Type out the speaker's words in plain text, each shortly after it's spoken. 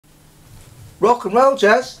rock and roll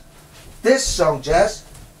jazz. This song, Jazz,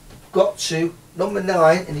 got to number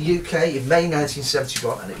 9 in the UK in May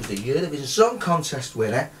 1971, and it was the Eurovision Song Contest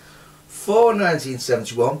winner for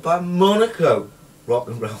 1971 by Monaco. Rock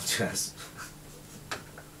and roll jazz.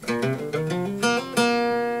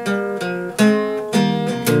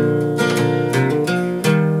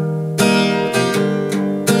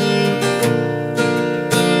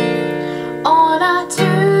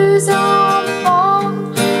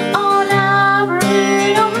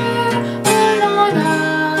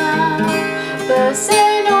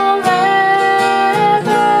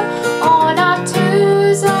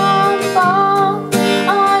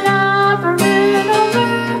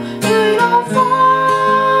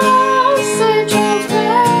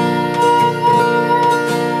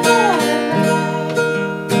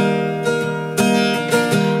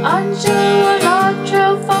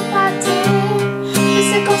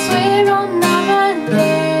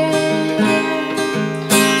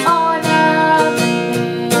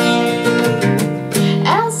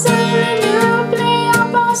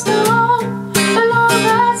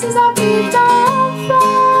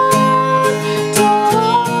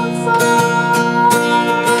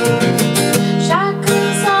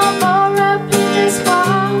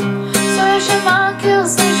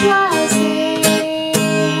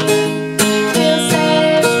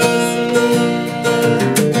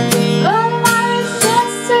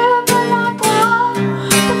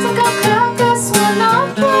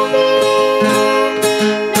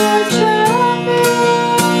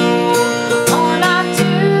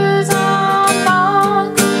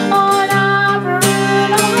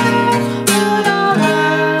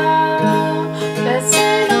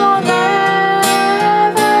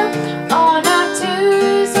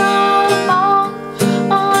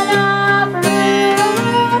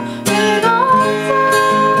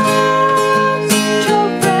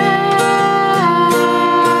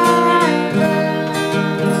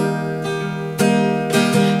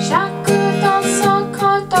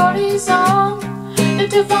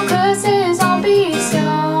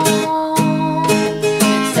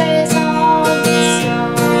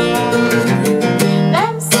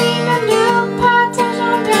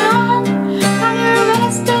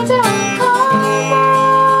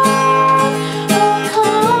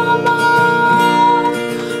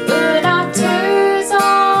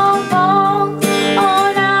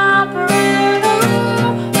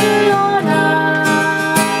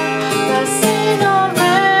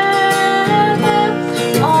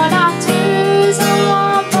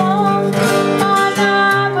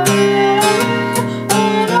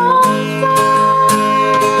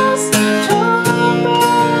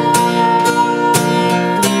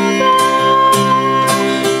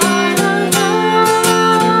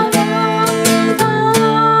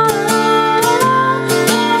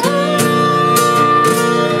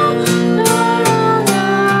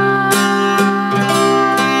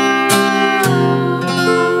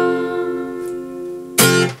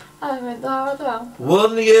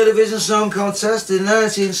 Won the Eurovision Song Contest in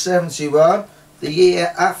 1971, the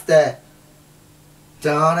year after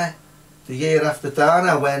Dana. The year after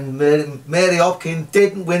Dana, when Mary Hopkins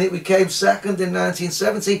didn't win it, we came second in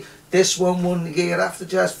 1970. This one won the year after,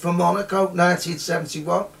 Jazz, from Monaco,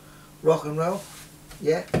 1971. Rock and roll,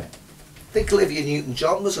 yeah. I think Olivia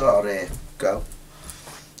Newton-John was our go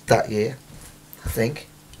that year, I think.